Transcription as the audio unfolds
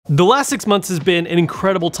The last 6 months has been an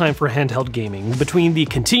incredible time for handheld gaming. Between the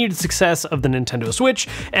continued success of the Nintendo Switch,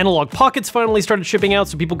 Analog Pockets finally started shipping out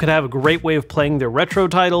so people could have a great way of playing their retro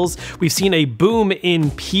titles. We've seen a boom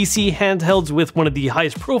in PC handhelds with one of the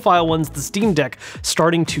highest profile ones, the Steam Deck,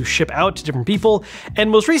 starting to ship out to different people.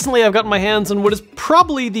 And most recently I've gotten my hands on what is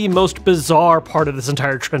probably the most bizarre part of this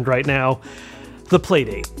entire trend right now, the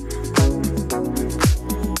Playdate.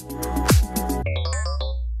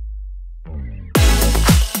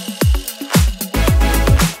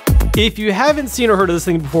 If you haven't seen or heard of this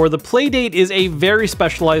thing before, the Playdate is a very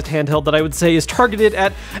specialized handheld that I would say is targeted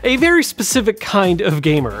at a very specific kind of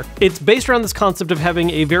gamer. It's based around this concept of having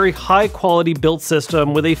a very high quality built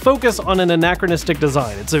system with a focus on an anachronistic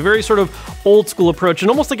design. It's a very sort of old school approach and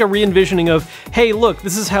almost like a re-envisioning of, hey look,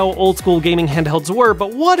 this is how old school gaming handhelds were,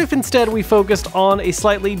 but what if instead we focused on a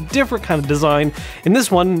slightly different kind of design, in this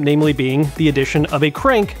one namely being the addition of a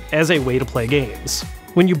crank as a way to play games.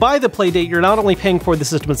 When you buy the Playdate, you're not only paying for the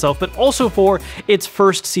system itself, but also for its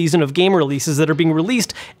first season of game releases that are being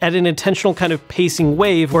released at an intentional kind of pacing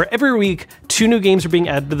wave where every week 2 new games are being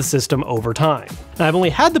added to the system over time. Now, I've only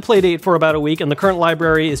had the Playdate for about a week and the current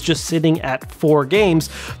library is just sitting at 4 games,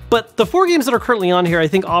 but the 4 games that are currently on here I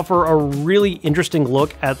think offer a really interesting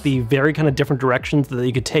look at the very kind of different directions that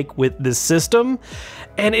you could take with this system,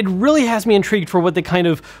 and it really has me intrigued for what the kind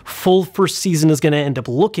of full first season is going to end up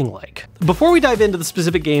looking like. Before we dive into the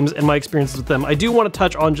specific games and my experiences with them, I do want to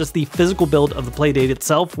touch on just the physical build of the Playdate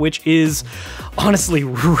itself, which is honestly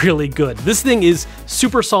really good. This thing is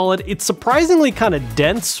super solid. It's surprisingly kind of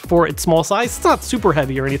dense for its small size. It's not super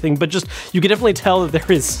heavy or anything, but just you can definitely tell that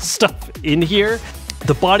there is stuff in here.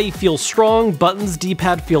 The body feels strong, buttons,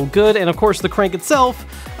 D-pad feel good, and of course the crank itself,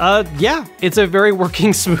 yeah, it's a very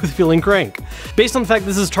working, smooth-feeling crank. Based on the fact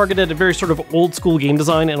this is targeted at a very sort of old-school game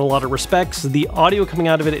design in a lot of respects, the audio coming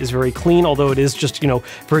out of it is very clean, although it is just, you know,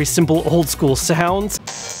 very simple old-school sounds.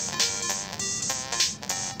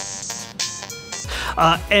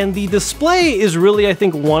 And the display is really, I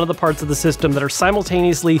think, one of the parts of the system that are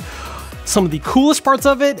simultaneously some of the coolest parts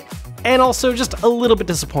of it, and also just a little bit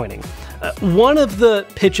disappointing. One of the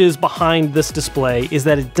pitches behind this display is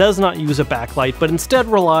that it does not use a backlight, but instead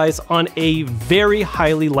relies on a very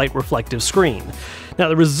highly light reflective screen. Now,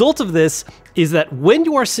 the result of this is that when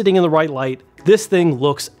you are sitting in the right light, this thing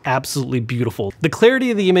looks absolutely beautiful. The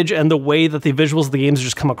clarity of the image and the way that the visuals of the games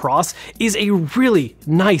just come across is a really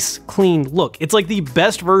nice, clean look. It's like the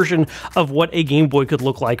best version of what a Game Boy could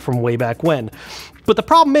look like from way back when. But the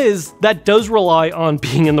problem is, that does rely on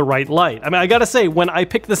being in the right light. I mean, I gotta say, when I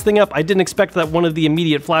picked this thing up, I didn't expect that one of the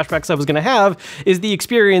immediate flashbacks I was gonna have is the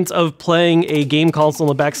experience of playing a game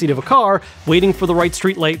console in the backseat of a car, waiting for the right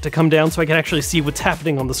street light to come down so I can actually see what's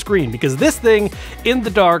happening on the screen, because this thing, in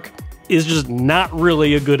the dark, is just not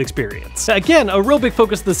really a good experience. Again, a real big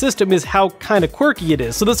focus of the system is how kind of quirky it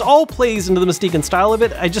is, so this all plays into the mystique and style of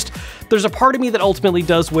it. There's a part of me that ultimately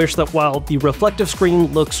does wish that while the reflective screen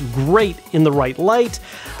looks great in the right light,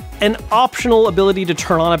 an optional ability to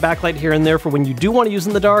turn on a backlight here and there for when you do want to use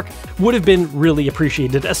in the dark would have been really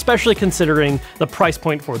appreciated, especially considering the price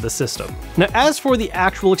point for the system. Now, as for the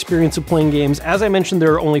actual experience of playing games, as I mentioned,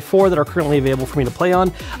 there are only 4 that are currently available for me to play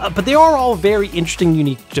on, but they are all very interesting,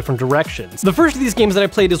 unique, different directions. The first of these games that I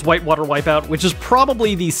played is Whitewater Wipeout, which is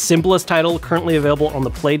probably the simplest title currently available on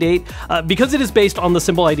the Playdate, because it is based on the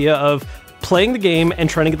simple idea of playing the game and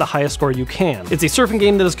trying to get the highest score you can. It's a surfing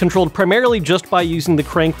game that is controlled primarily just by using the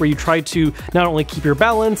crank, where you try to not only keep your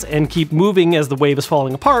balance and keep moving as the wave is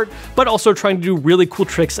falling apart, but also trying to do really cool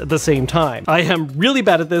tricks at the same time. I am really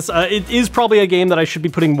bad at this. It is probably a game that I should be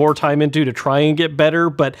putting more time into to try and get better,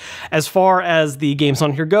 but as far as the games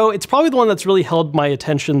on here go, it's probably the one that's really held my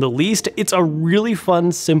attention the least. It's a really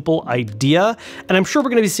fun, simple idea, and I'm sure we're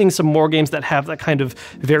going to be seeing some more games that have that kind of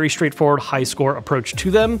very straightforward high score approach to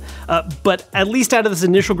them, but at least out of this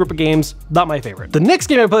initial group of games, not my favorite. The next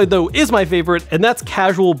game I played, though, is my favorite, and that's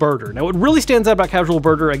Casual Birder. Now, what really stands out about Casual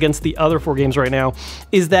Birder against the other 4 games right now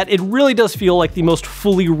is that it really does feel like the most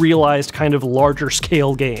fully realized kind of larger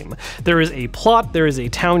scale game. There is a plot, there is a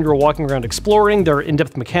town you're walking around exploring, there are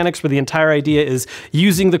in-depth mechanics where the entire idea is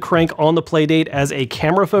using the crank on the Playdate as a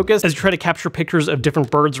camera focus as you try to capture pictures of different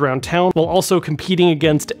birds around town, while also competing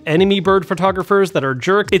against enemy bird photographers that are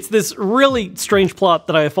jerks. It's this really strange plot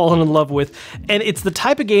that I have fallen in love with, and it's the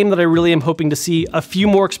type of game that I really am hoping to see a few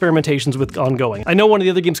more experimentations with ongoing. I know one of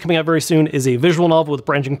the other games coming out very soon is a visual novel with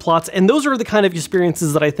branching plots, and those are the kind of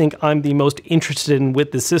experiences that I think I'm the most interested in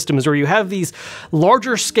with this system, is where you have these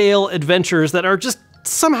larger scale adventures that are just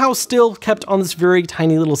somehow still kept on this very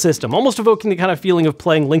tiny little system, almost evoking the kind of feeling of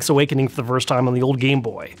playing Link's Awakening for the first time on the old Game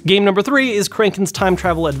Boy. Game number 3 is Crankin's Time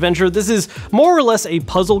Travel Adventure. This is more or less a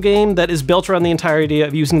puzzle game that is built around the entire idea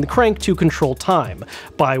of using the crank to control time.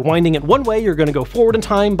 By winding it one way, you're going to go forward in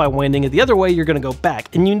time. By winding it the other way, you're going to go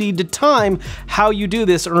back. And you need to time how you do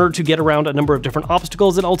this in order to get around a number of different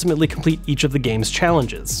obstacles and ultimately complete each of the game's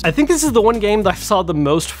challenges. I think this is the one game that I saw the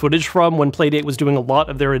most footage from when Playdate was doing a lot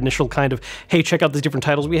of their initial kind of, hey, check out these different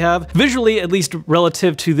titles we have. Visually, at least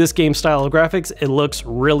relative to this game style of graphics, it looks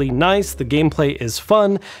really nice. The gameplay is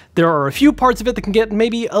fun. There are a few parts of it that can get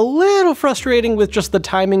maybe a little frustrating with just the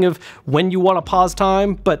timing of when you want to pause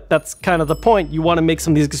time, but that's kind of the point. You want to make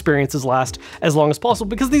some of these experiences last as long as possible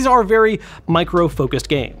because these are very micro-focused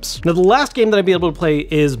games. Now, the last game that I'd be able to play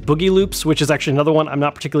is Boogie Loops, which is actually another one I'm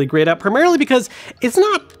not particularly great at, primarily because it's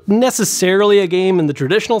not necessarily a game in the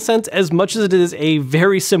traditional sense as much as it is a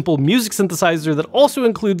very simple music synthesizer that also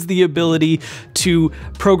includes the ability to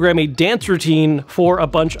program a dance routine for a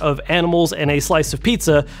bunch of animals and a slice of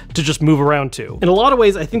pizza to just move around to. In a lot of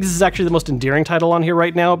ways, I think this is actually the most endearing title on here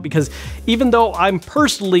right now because even though I'm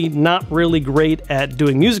personally not really great at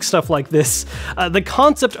doing music stuff like this, the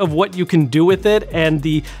concept of what you can do with it and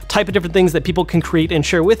the type of different things that people can create and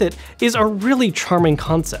share with it is a really charming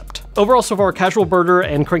concept. Overall, so far, Casual Birder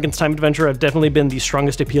and Crankin's Time Adventure have definitely been the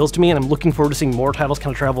strongest appeals to me, and I'm looking forward to seeing more titles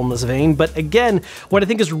kind of travel in this vein. But again, what I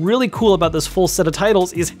think is really cool about this full set of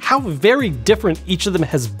titles is how very different each of them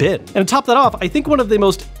has been. And to top that off, I think one of the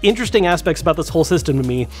most interesting aspects about this whole system to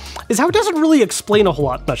me is how it doesn't really explain a whole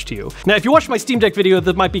lot much to you. Now, if you watched my Steam Deck video,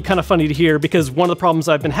 that might be kind of funny to hear because one of the problems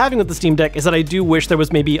I've been having with the Steam Deck is that I do wish there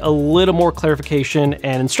was maybe a little more clarification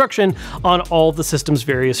and instruction on all of the system's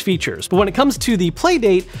various features. But when it comes to the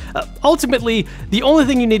Playdate, ultimately, the only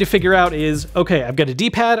thing you need to figure out is, okay, I've got a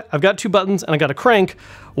D-pad, I've got 2 buttons, and I got a crank.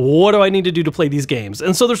 What do I need to do to play these games?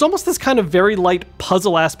 And so there's almost this kind of very light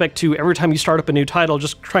puzzle aspect to every time you start up a new title,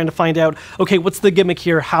 just trying to find out, okay, what's the gimmick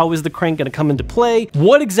here? How is the crank going to come into play?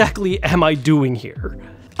 What exactly am I doing here?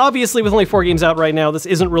 Obviously, with only 4 games out right now, this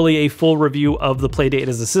isn't really a full review of the Playdate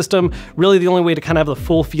as a system. Really, the only way to kind of have the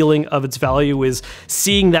full feeling of its value is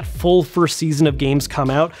seeing that full first season of games come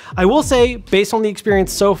out. I will say, based on the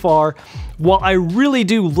experience so far, while I really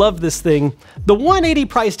do love this thing, the $180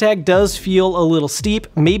 price tag does feel a little steep.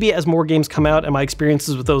 Maybe as more games come out and my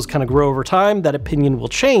experiences with those kind of grow over time, that opinion will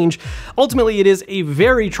change. Ultimately, it is a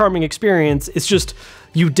very charming experience. It's just,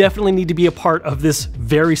 you definitely need to be a part of this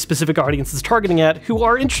very specific audience it's targeting at, who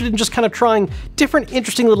are interested in just kind of trying different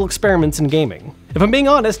interesting little experiments in gaming. If I'm being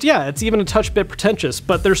honest, yeah, it's even a touch bit pretentious,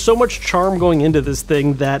 but there's so much charm going into this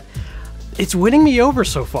thing that it's winning me over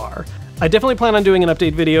so far. I definitely plan on doing an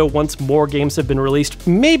update video once more games have been released.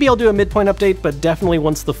 Maybe I'll do a midpoint update, but definitely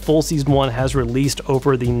once the full Season 1 has released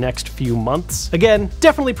over the next few months. Again,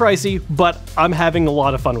 definitely pricey, but I'm having a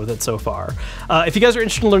lot of fun with it so far. If you guys are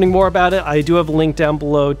interested in learning more about it, I do have a link down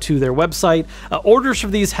below to their website. Orders for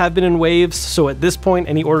these have been in waves, so at this point,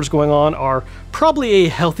 any orders going on are probably a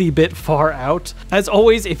healthy bit far out. As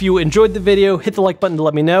always, if you enjoyed the video, hit the like button to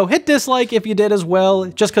let me know. Hit dislike if you did as well.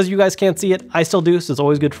 Just because you guys can't see it, I still do, so it's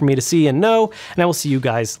always good for me to see and know, and I will see you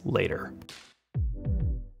guys later.